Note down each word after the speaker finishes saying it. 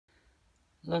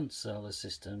Lunt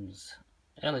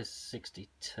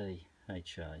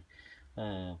LS60THa.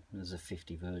 There's a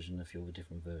 50 version, a few other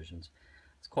different versions.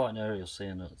 It's quite an aerial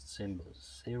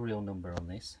serial number on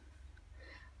this.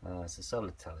 It's a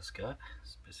solar telescope,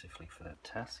 specifically for that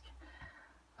task.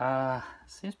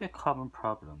 Seems to be a common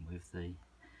problem with the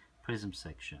prism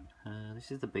section. This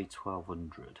is the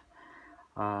B1200.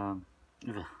 I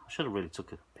should have really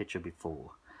took a picture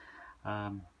before,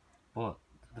 but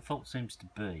the fault seems to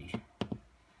be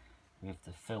with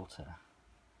the filter.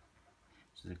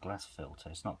 This is a glass filter.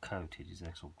 It's not coated, it's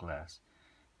actual glass.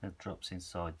 It drops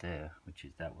inside there, which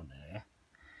is that one there.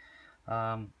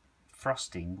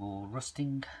 Frosting or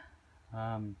rusting.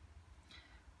 I'll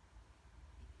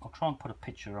try and put a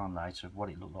picture on later of what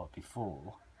it looked like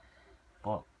before,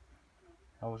 but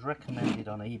I was recommended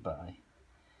on eBay,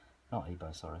 not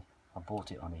eBay, sorry, I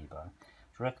bought it on eBay.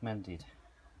 It's recommended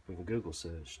with a Google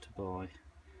search to buy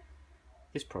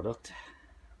this product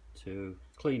to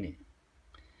clean it,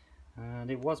 and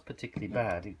it was particularly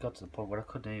bad. It got to the point where I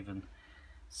couldn't even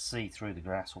see through the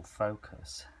glass or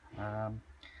focus.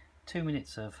 2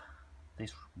 minutes of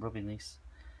this, rubbing this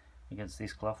against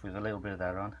this cloth with a little bit of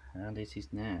that on, and it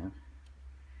is now,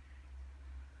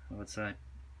 I would say,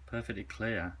 perfectly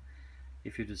clear.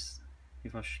 If I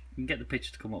can get the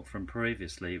picture to come up from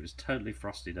previously, it was totally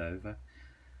frosted over.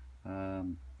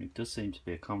 It does seem to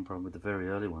be a common problem with the very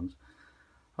early ones.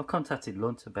 I've contacted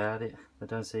Lunt about it. They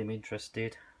don't seem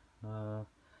interested.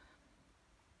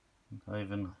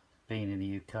 Even being in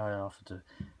the UK, I offered to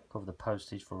cover the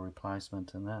postage for a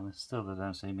replacement and that, and still they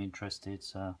don't seem interested,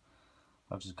 so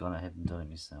I've just gone ahead and done it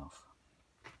myself.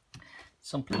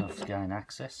 Simple enough to gain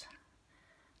access.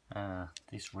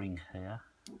 This ring here,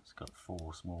 it's got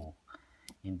 4 small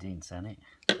indents in it.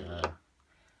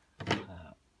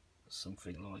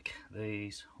 Something like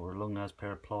these, or a long nose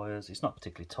pair of pliers. It's not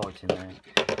particularly tight in there,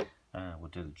 will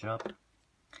do the job.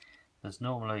 There's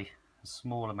normally a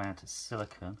small amount of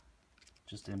silicone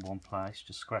just in one place.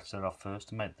 Just scratch that off first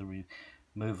to make the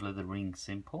removal of the ring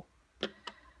simple.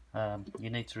 You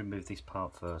need to remove this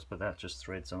part first, but that just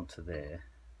threads onto there.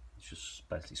 It just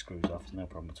basically screws off, no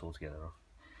problem at all to get it off.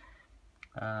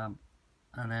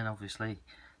 And then obviously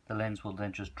the lens will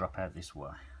then just drop out this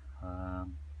way.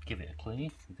 Give it a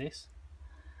clean with this,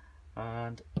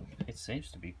 and it seems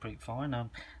to be pretty fine.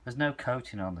 There's no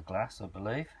coating on the glass, I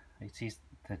believe. It is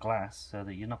the glass, so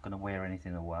that you're not going to wear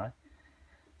anything away.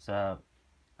 So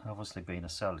obviously, being a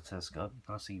solar telescope,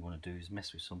 the last thing you want to do is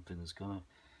mess with something that's going to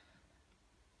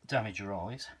damage your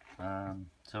eyes.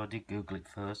 So I did Google it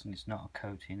first, and it's not a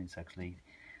coating, it's actually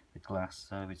the glass.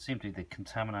 So it seemed to be the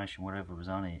contamination, whatever was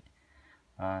on it,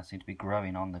 seemed to be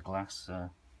growing on the glass.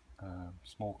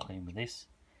 Small clean with this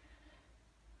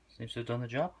seems to have done the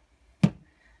job.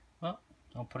 Well,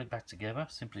 I'll put it back together.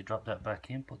 Simply drop that back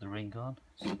in, put the ring on,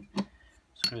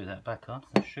 screw that back on.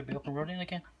 It should be up and running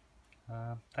again.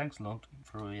 Thanks, Lunt,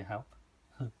 for all your help.